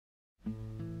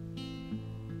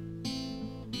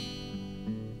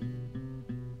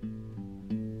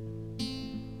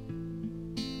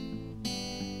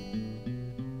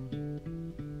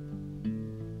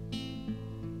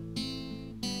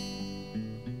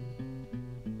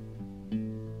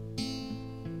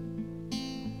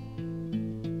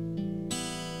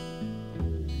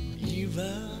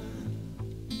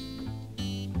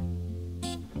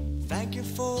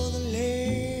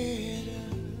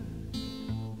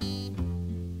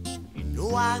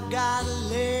know I got a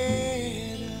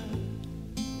letter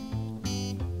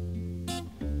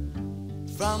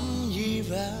from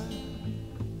Eva.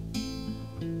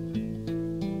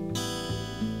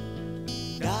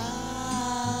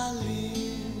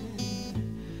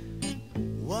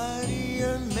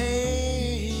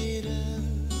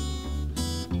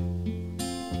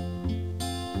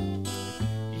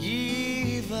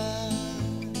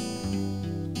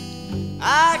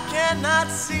 I cannot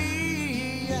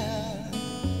see ya,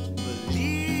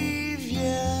 believe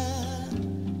ya,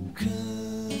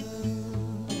 come.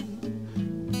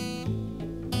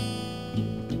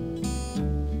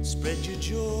 Spread your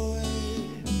joy,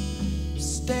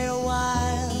 stay a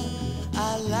while,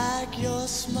 I like your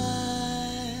smile.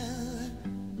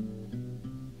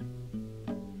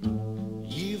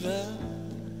 Eva,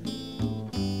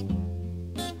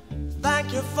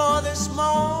 thank you for this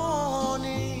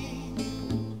morning.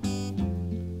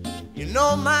 You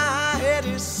know my head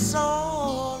is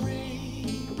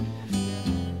sorry.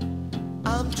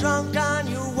 I'm drunk on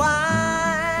your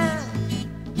wine.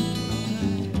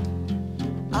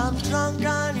 I'm drunk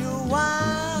on your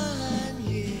wine,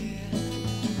 yeah.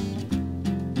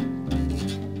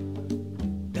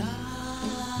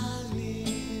 Darling,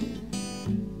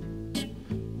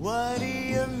 what are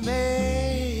you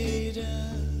made of?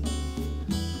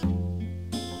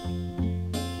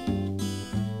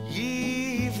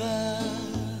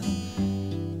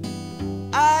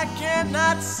 I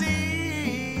cannot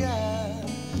see ya,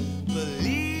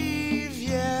 believe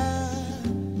ya,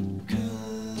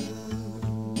 come.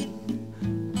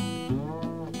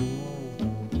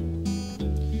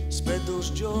 Spread those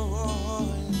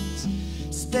joints,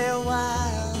 stay a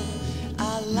while,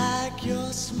 I like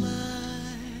your smile.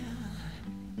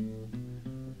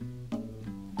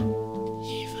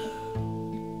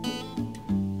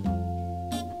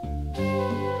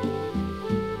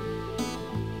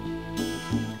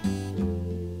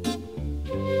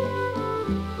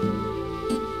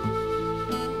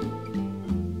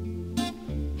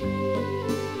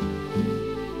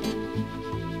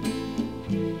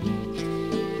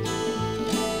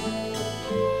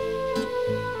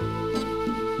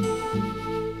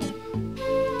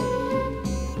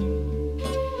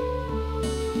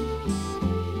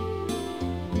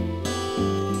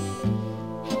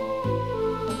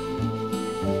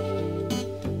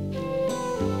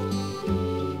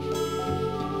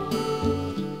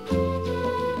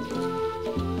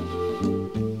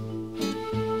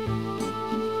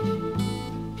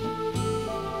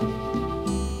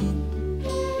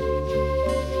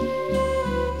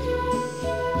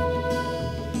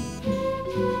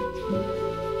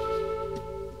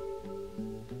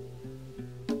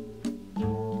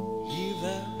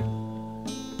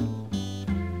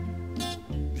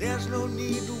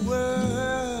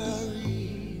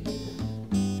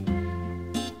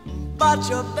 But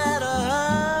you better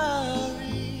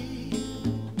hurry.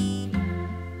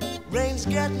 Rain's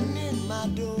getting in my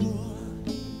door.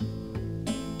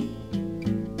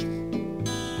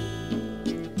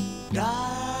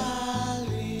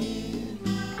 Darling,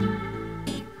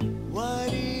 what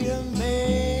are you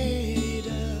made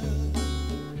of?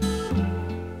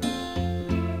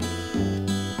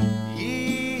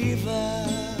 Eva,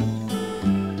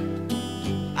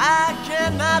 I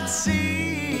cannot see.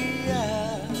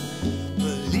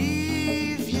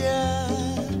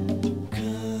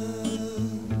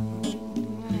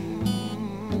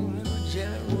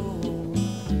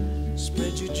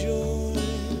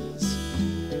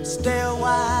 Stay a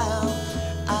while,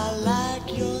 I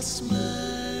like your smile.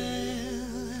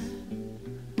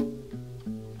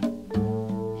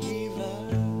 Eva,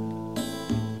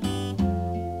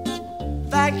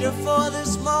 thank you for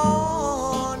this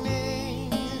morning.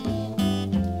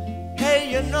 Hey,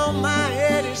 you know my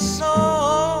head is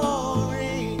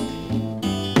sorry.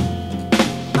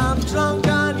 I'm drunk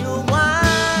on your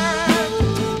wine.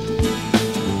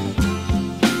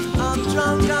 I'm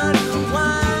drunk on your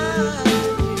wine.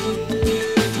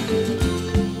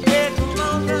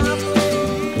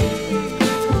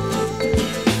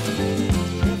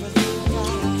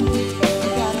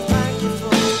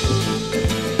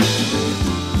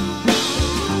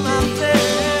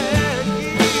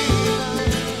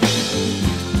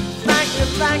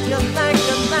 Thank you.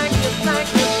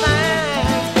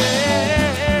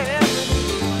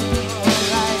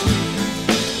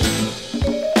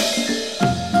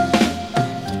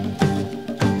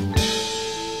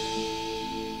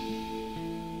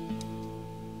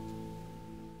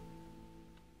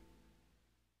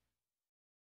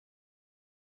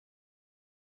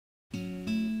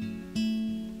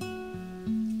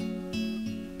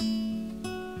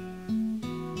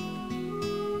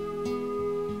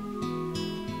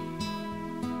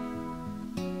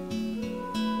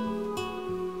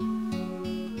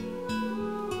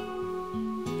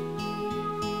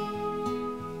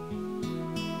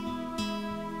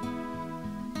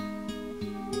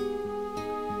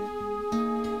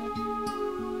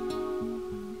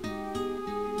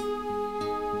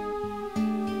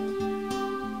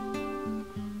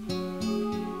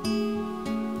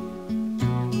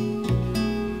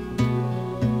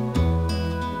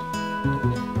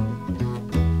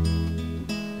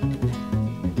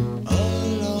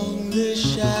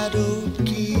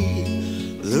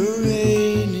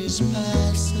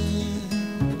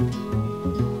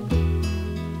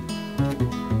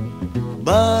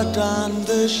 but on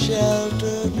the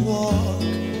sheltered walk,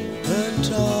 her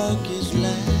talk is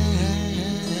lasting.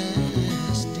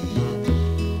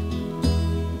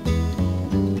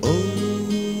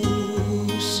 Oh,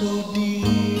 so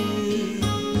dear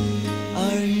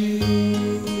are you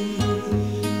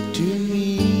to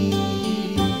me,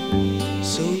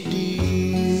 so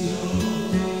dear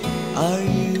are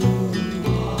you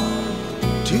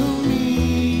to me.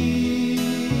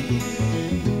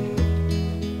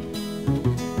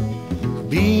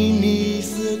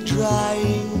 Beneath the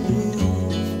drying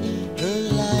roof, her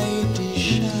light is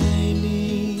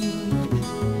shining.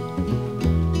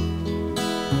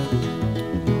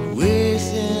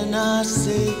 Within our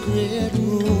sacred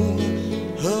room,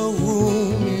 her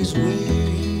womb is waiting.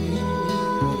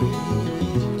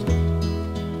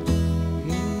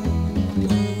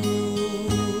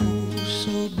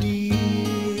 So dear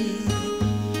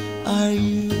are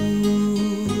you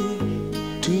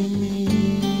to me,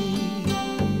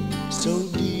 so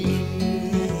dear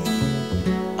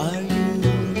are you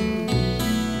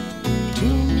to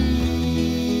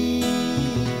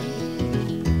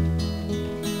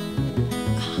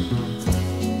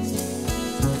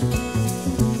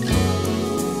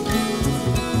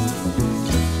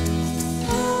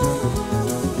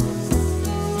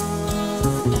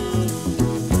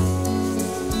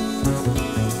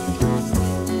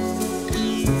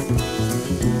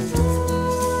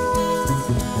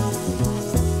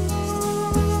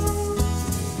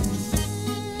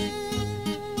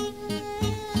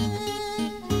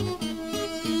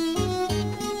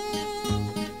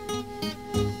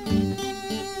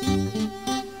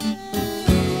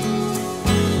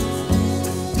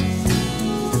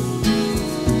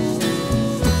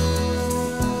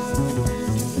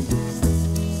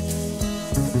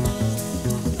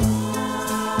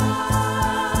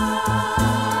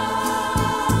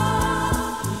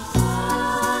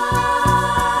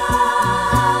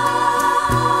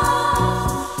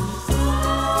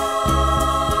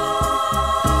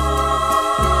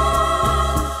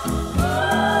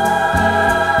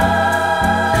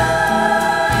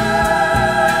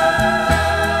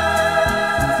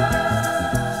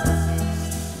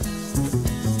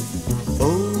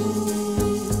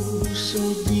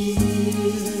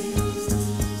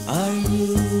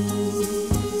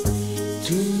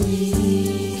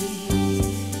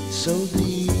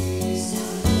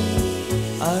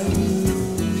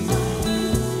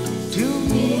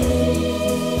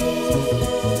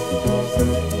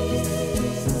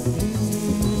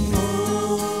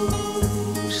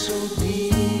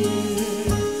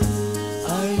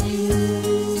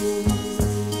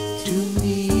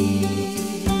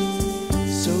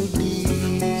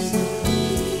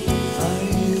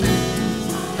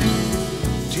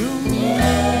me.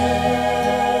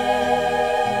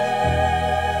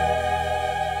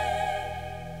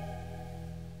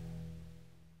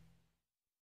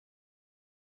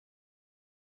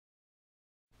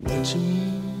 What you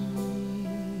mean?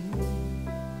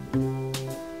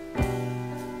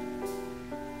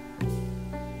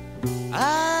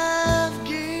 I've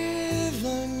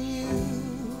given you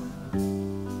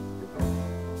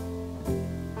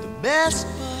the best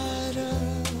part of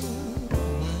my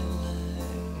life.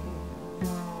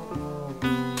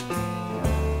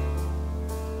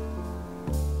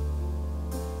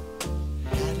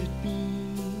 Had it been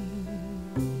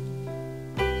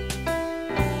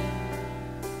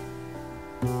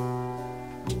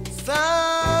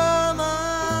some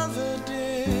other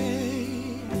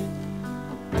day,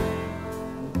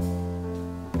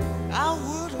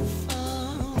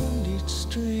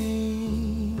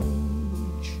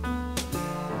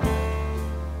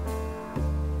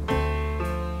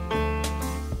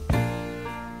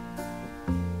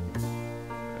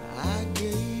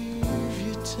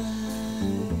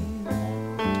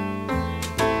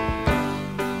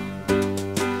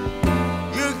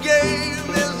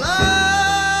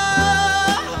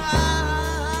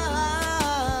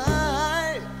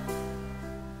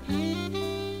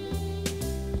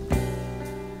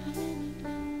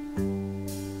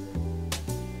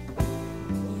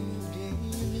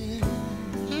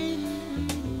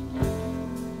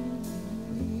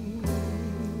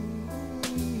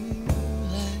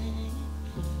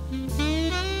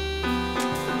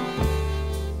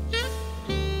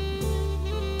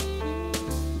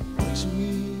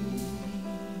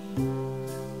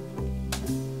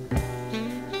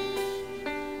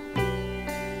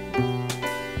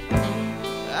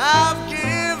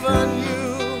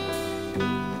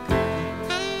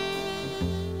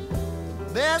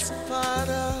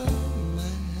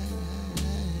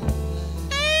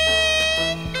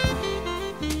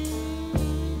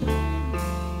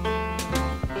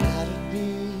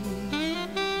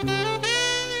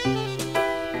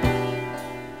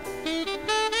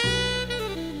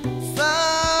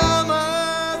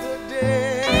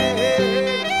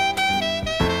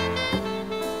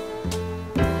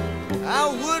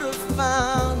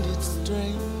 found it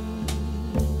strange.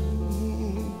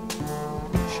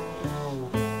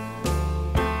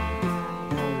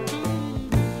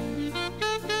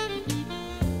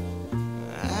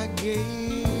 I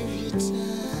gave you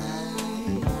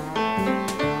time.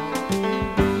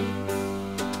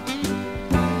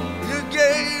 You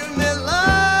gave me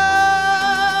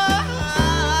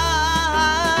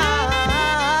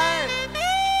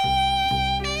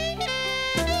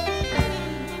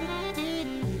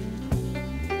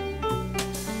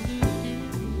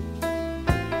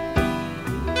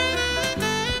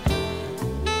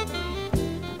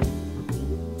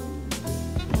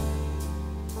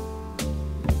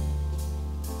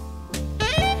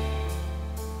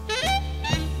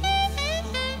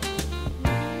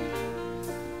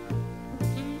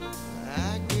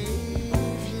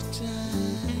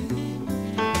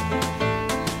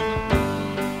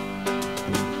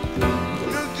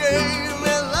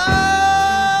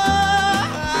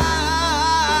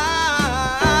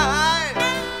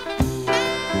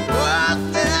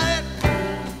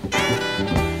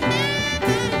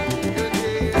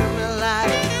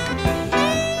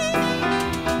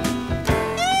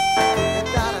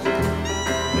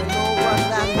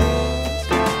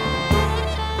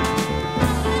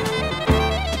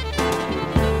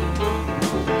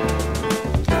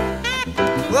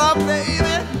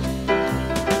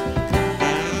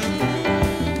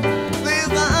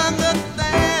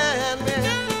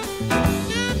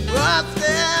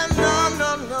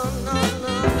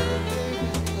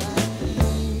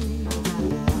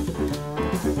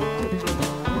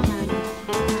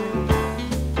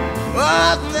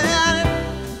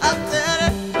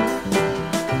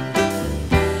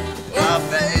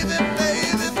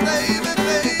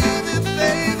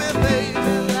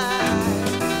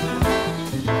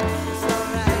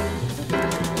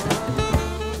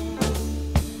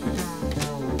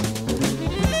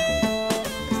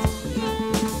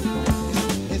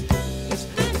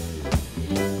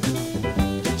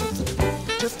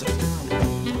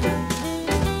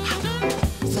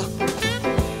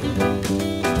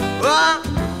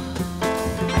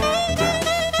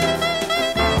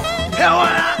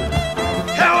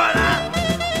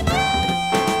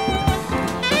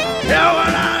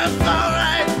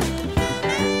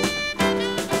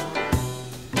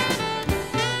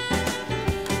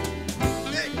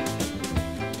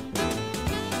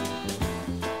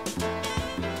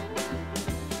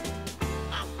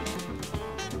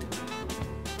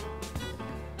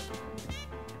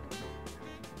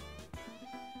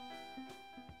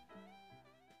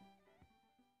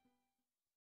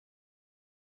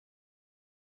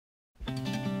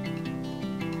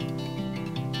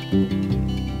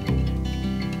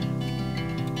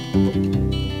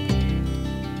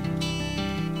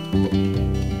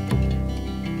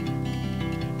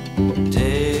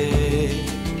Day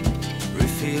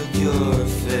revealed your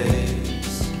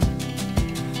face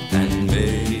and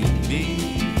made me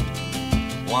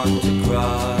want to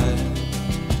cry,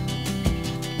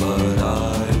 but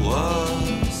I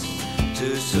was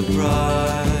too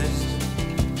surprised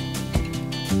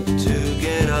to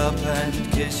get up and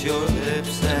kiss your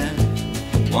lips and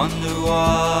wonder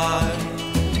why.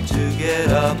 To get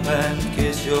up and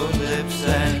kiss your lips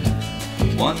and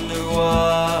wonder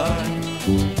why.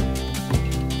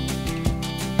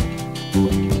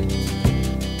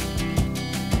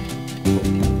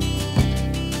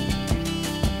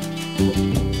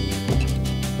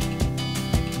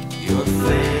 Your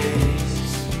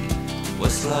face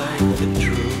was like the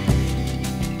truth.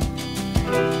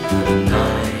 The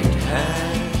night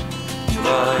had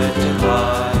tried to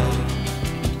hide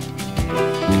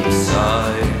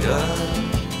inside a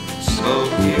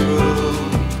smoky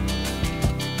room.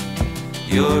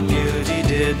 Your beauty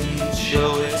didn't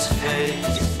show its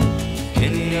face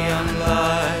in neon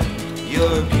light.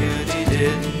 Your beauty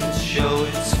didn't show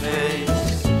its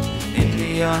face in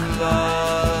neon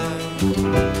light.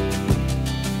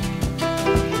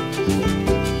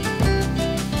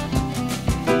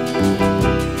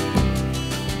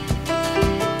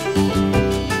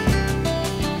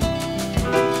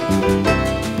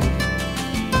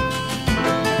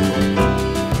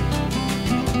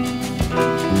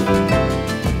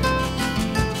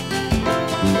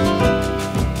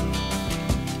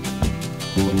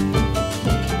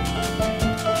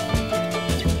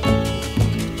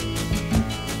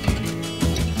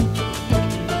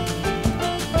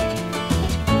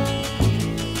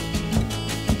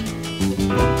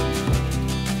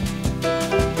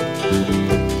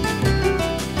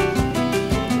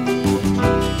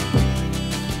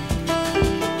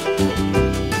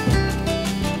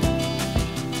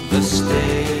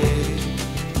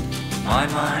 My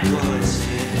mind was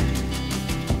hid,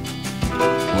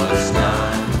 was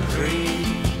not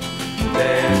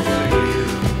prepared for you.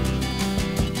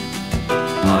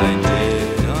 I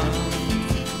didn't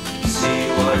see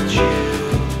what you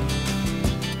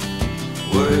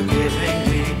were giving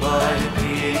me by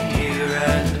being here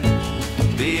and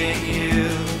being you.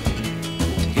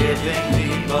 Giving me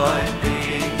by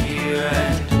being here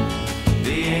and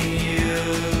being you.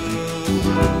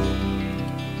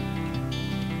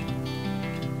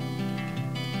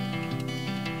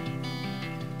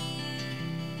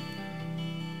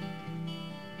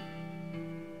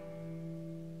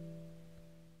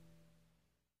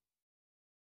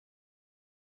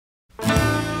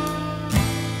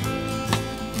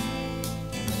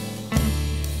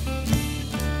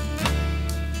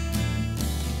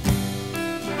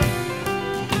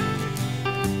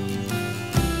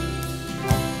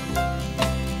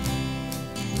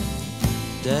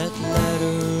 That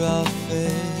letter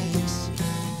office,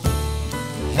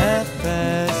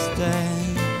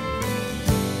 10:30,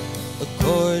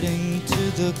 according to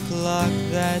the clock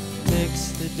that takes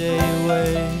the day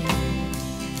away.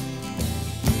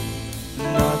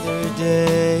 Another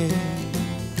day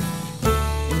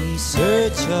in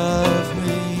search of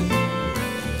me.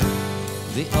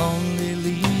 The only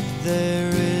lead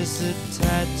there is a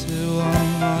tattoo on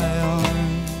my arm.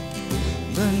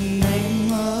 The name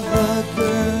of a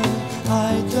girl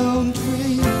I don't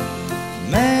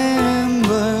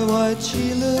remember what she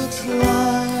looks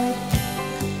like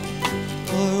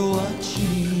or what she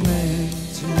meant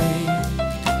to me.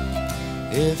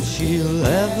 If she'll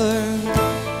ever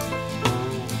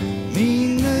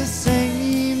mean the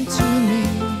same to me,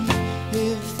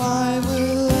 if I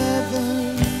will ever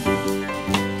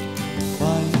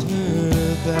find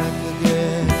her back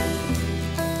again.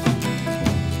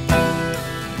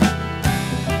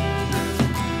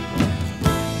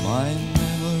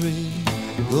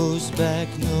 Goes back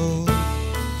no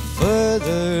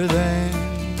further than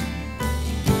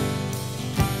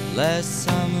last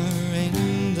summer in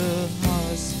the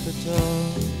hospital.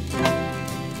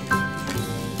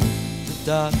 The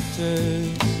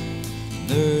doctors,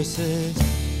 nurses,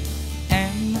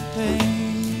 and the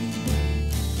pain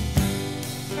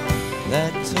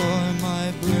that tore my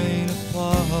brain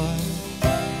apart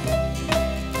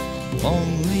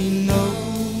only know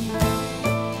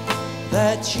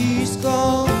that she's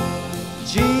called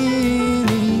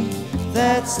Jimi.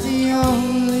 That's the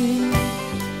only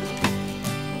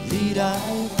lead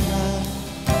I've got.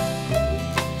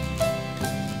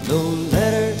 No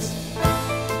letters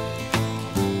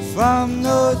from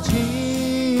no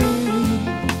Jimi.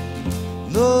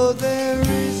 No, there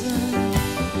isn't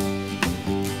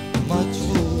much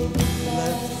hope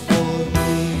left for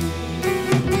me.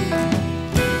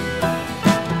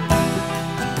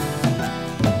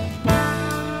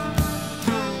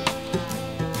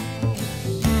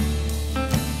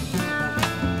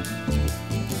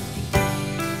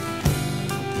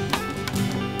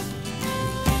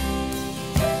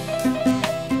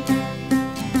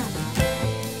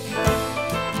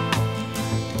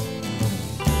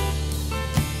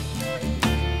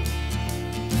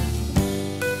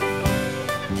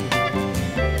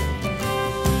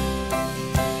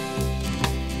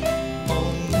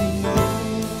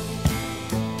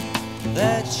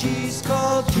 She's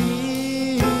called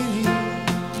Jimi.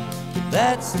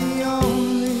 That's the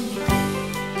only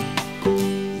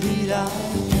lead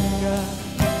I've got.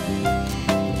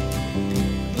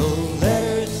 No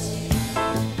letters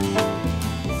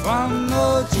from no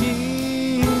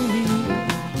Jimi.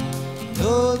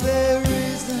 No, there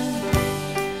isn't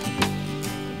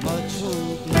much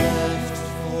hope left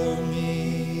for me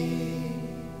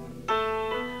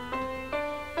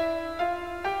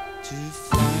to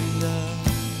find out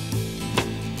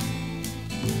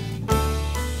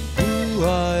who I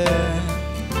am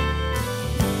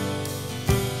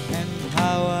and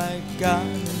how I got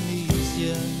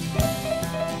amnesia.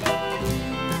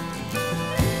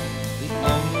 The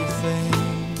only thing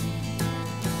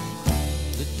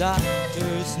the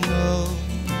doctors know,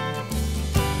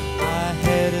 I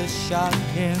had a shock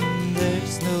and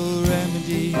there's no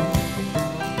remedy.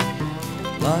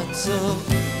 Lots of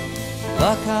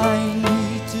luck I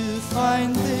need to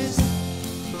find this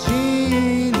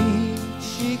genie.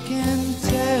 She can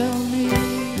tell me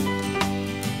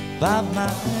about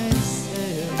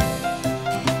myself.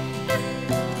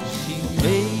 She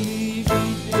may be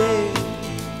dead,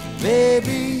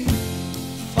 maybe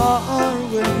far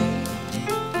away,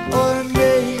 or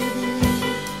maybe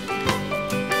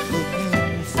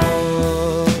looking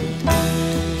for me.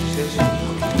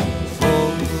 For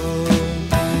me.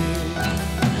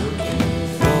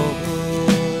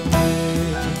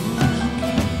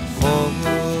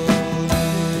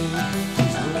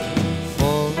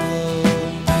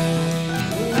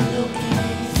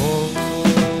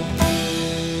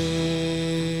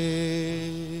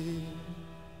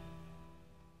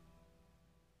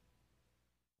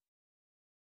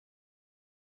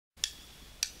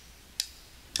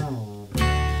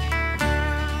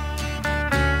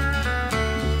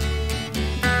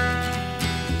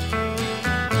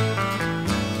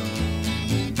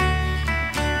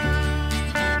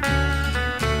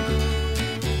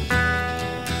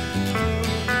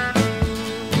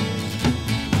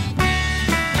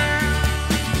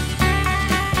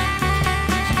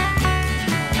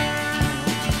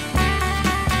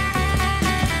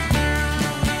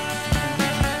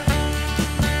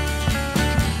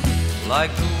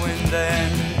 like the wind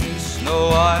and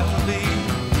snow. I'll be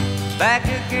back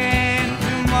again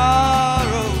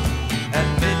tomorrow at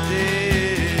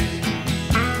midday.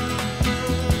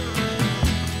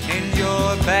 In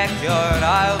your backyard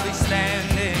I'll be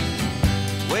standing,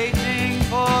 waiting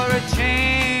for a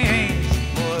change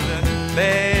for the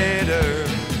better.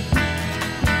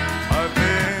 I've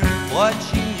been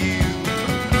watching you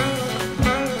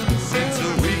since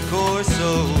a week or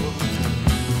so,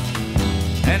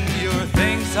 and your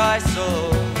things I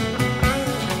saw.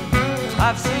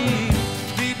 I've seen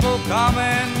people come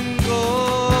and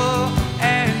go,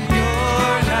 and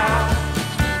you're not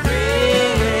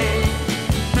really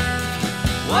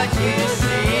what you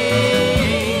see.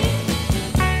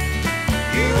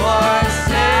 You are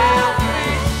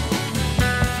selfish,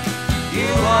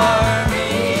 you are me.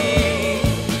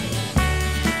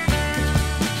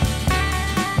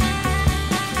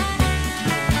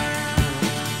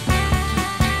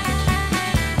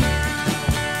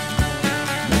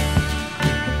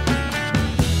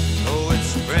 Oh, it's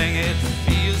spring, it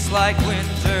feels like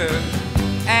winter.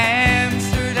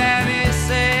 Amsterdam is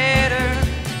sadder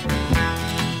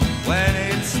when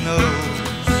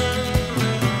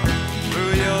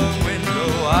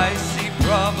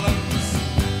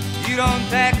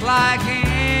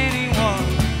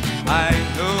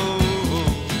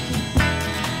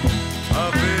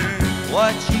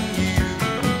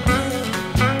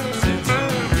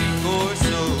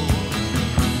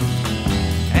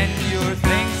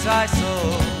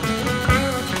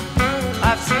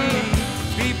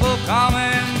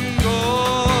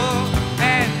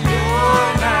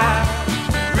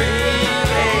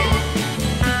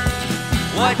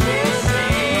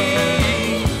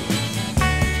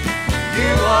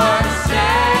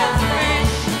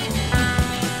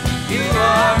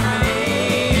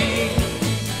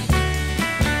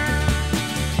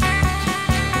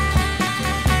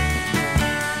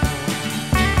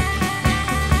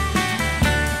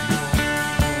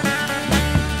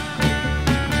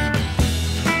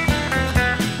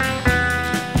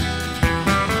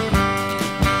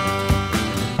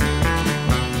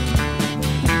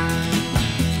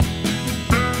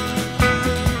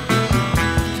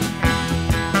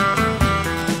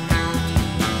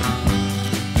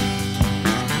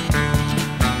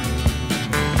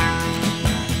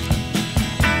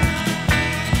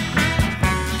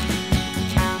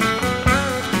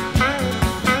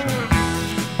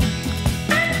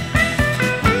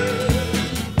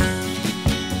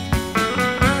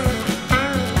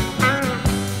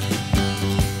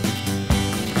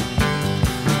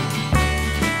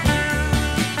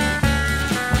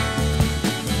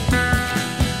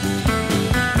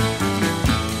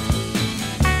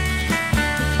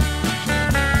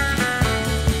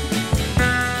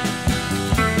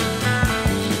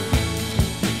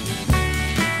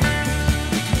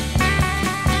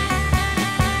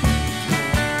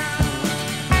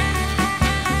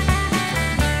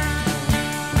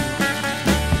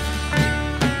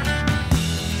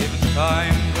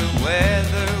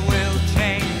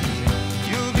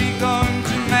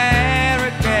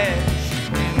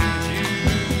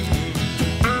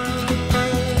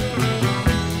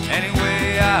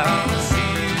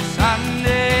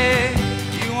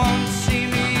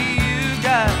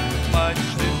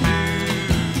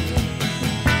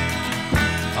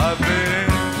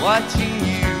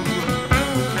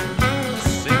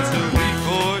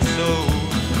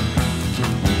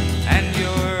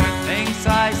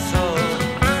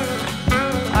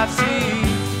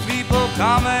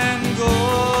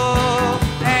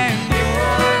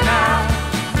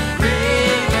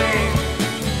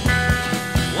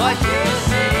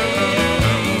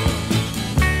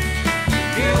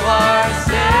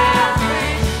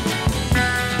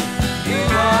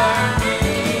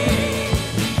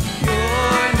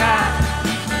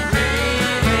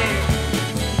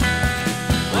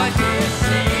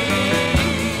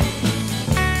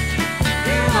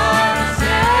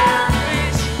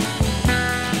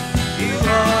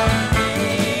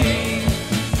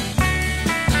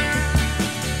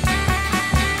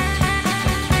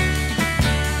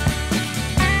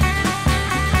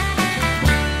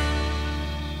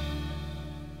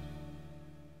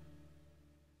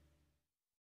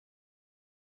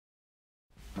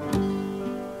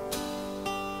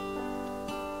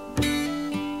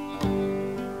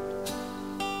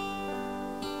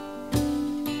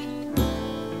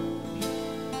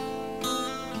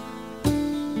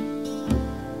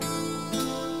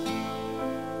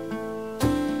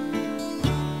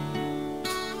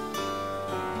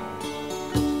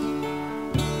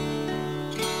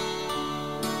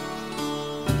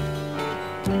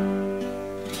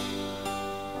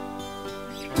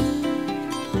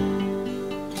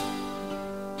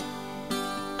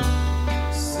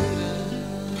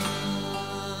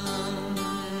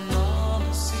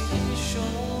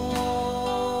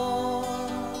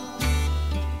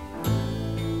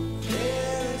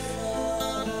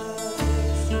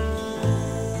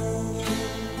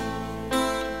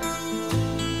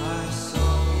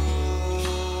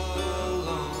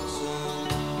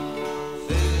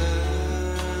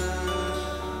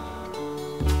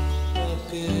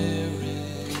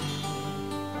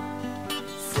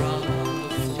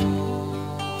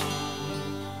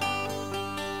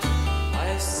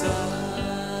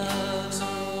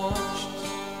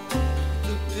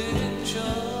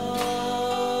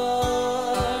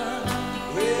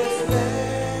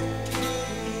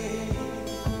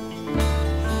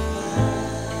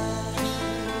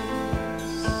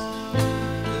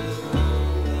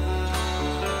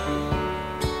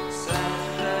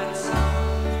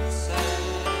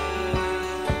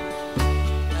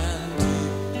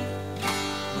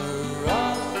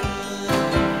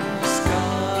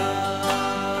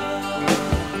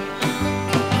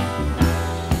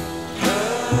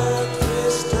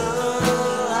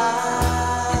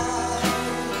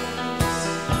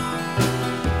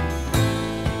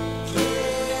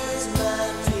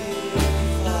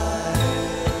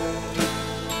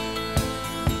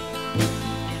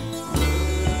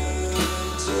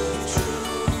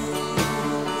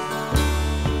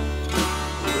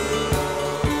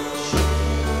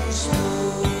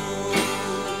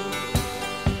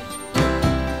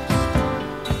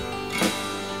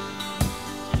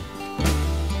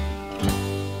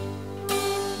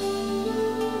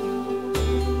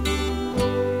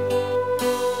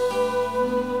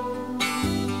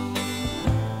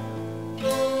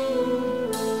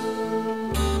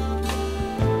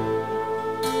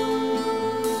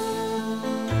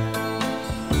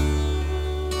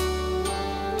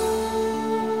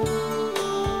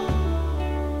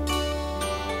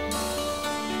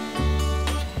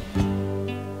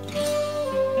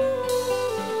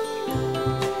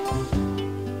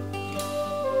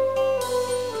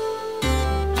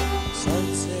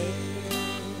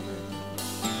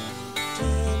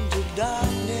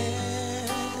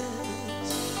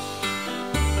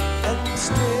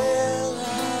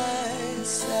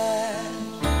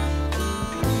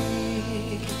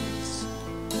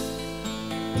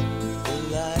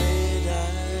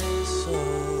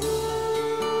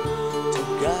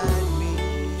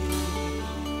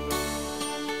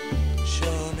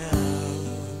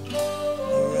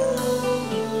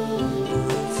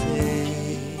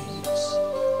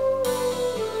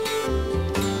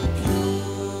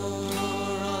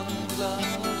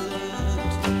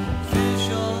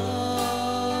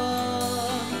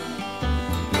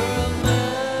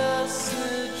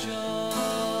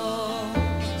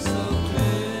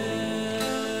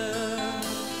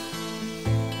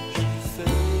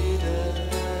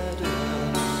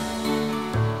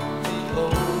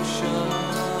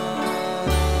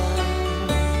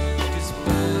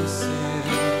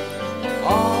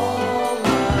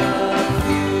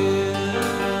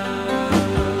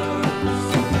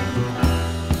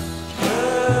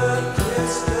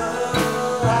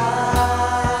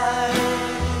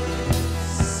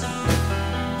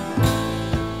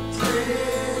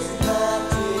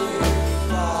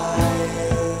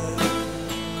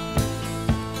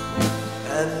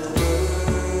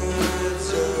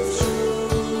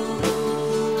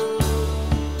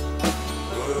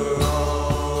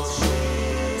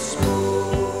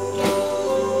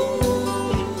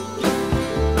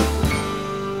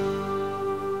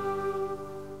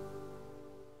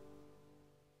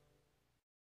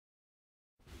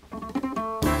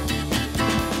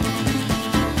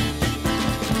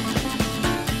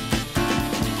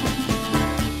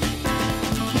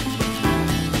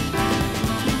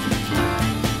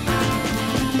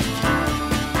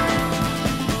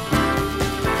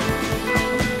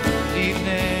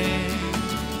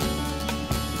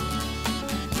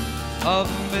of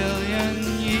a million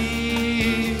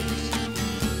years,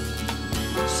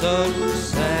 so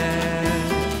sad.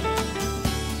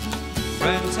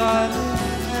 Friends I've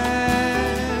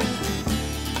had,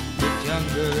 but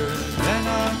younger than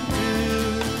I do.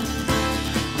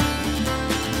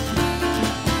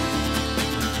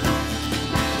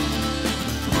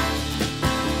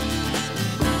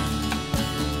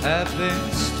 Have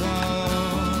been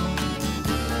stoned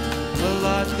a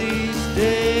lot these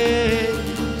days.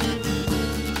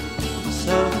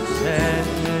 So sad.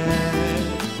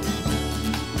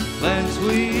 Plans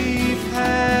we've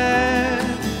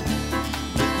had,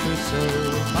 the truth so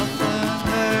often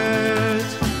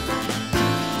hurts.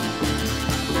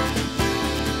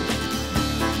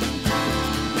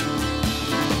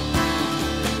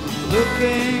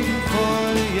 Looking for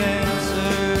the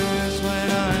answers when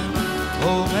I'm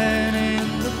home and in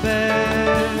the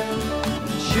bed.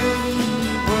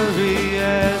 Shouldn't worry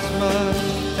as much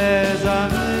as I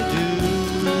do.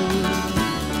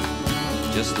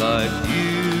 Just like you,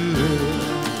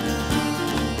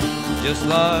 just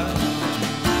like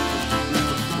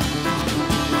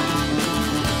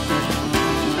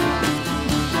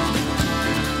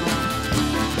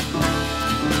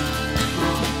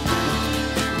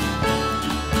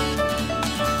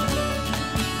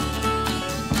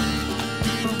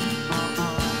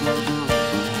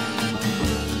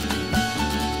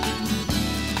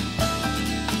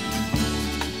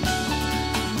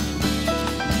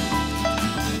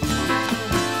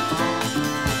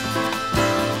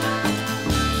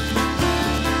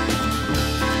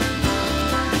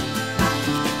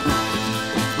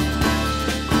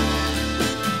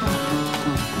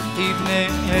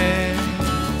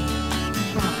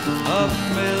of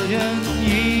a million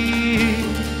years,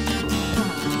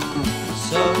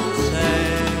 so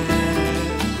sad.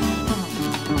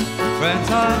 Friends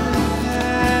I've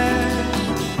had,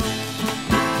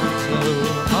 so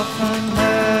often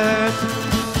hurt.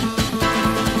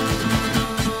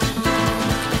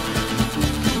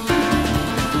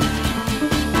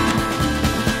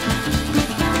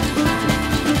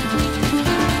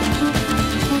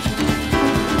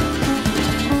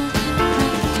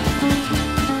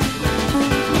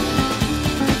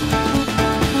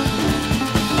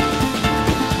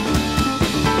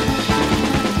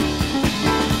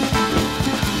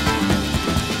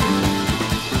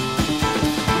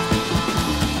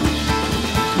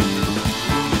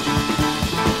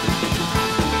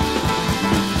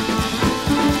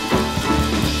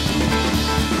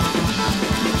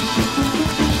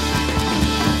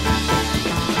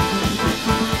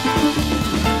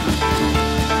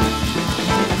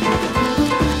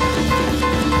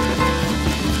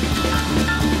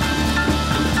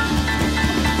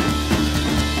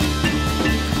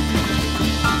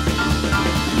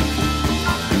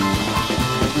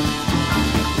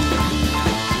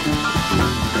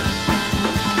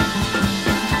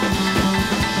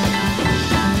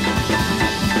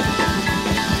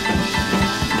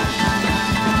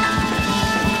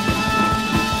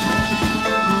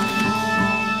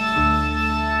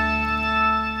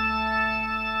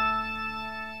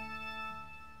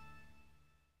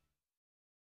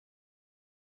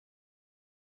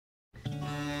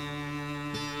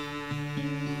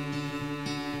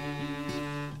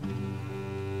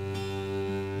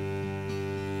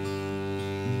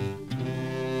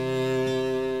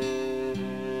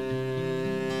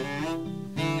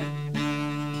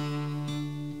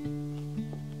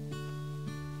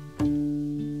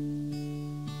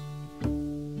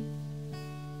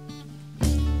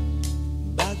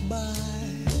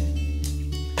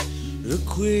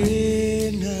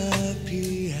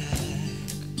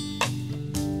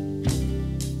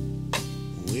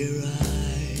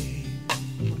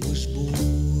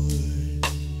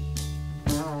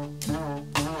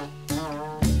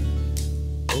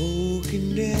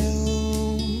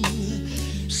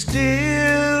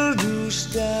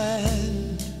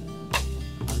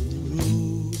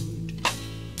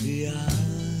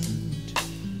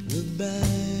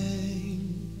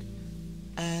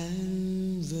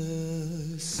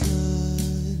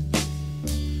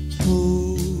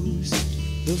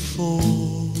 before.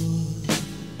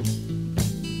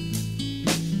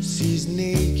 She's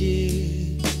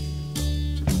naked,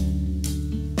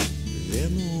 they're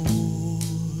more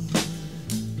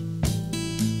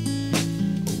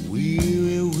a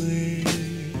weary way.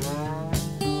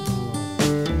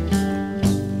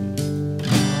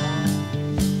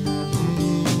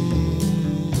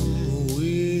 A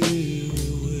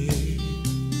weary way.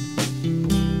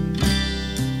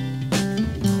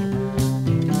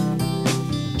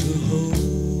 To hold.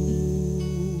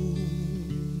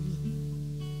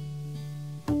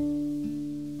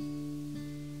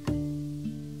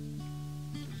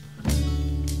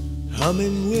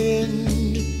 Humming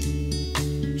wind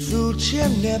through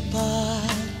chimney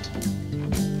pot,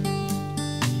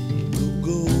 blue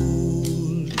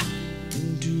gold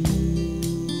into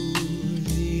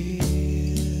the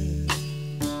air.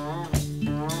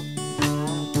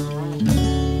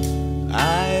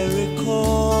 I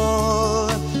recall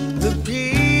the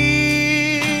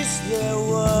peace there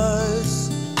was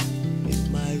in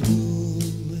my room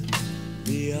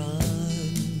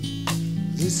beyond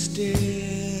the stair.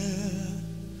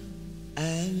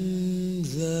 And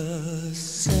the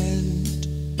scent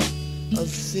of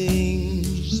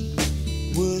things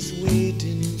worth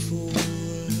waiting for,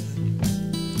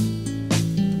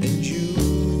 and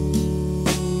usually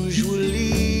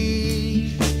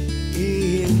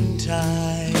in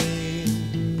time,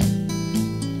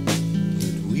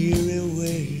 that weary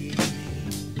way.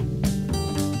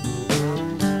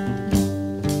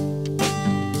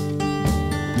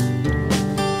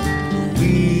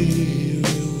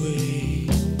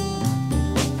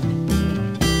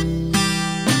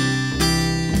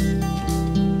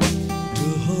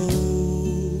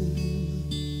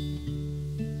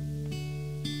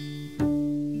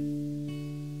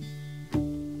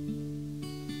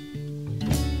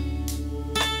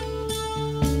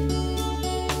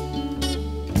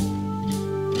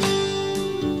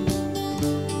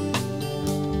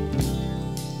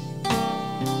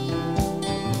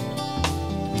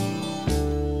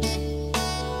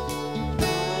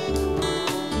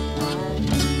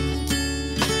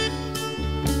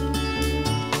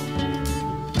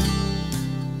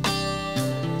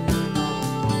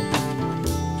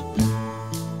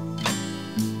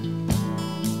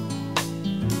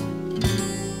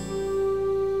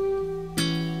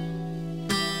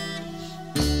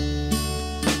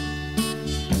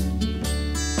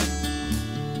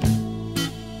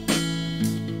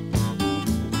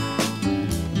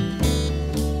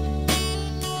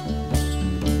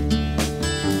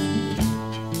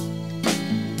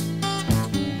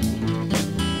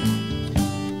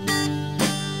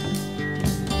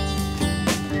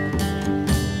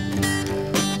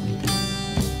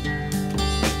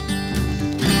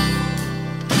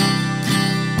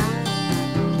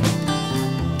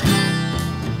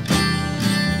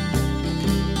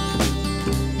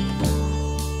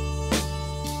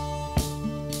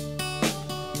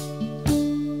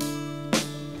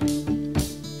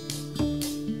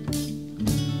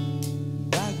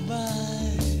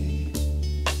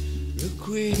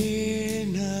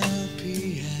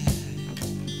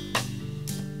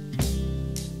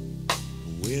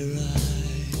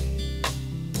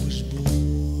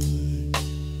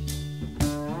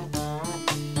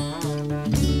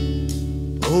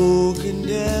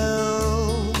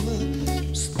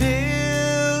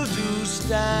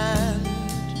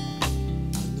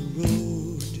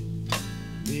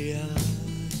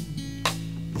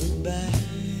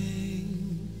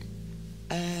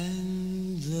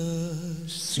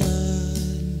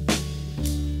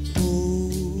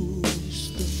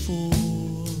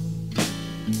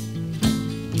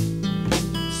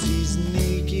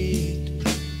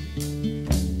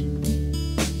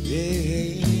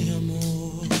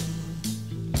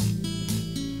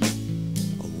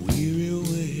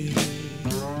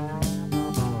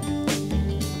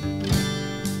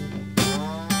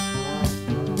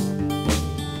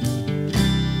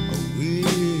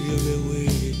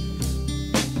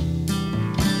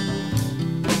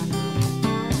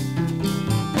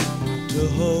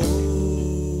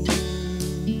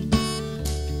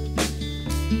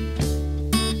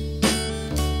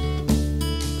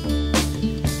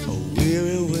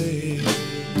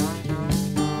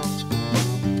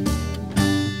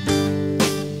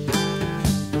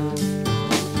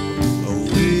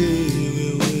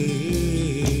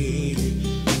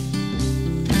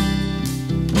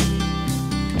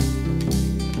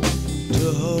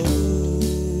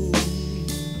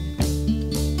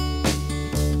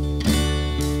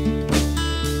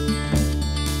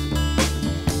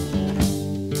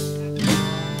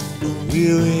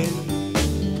 weary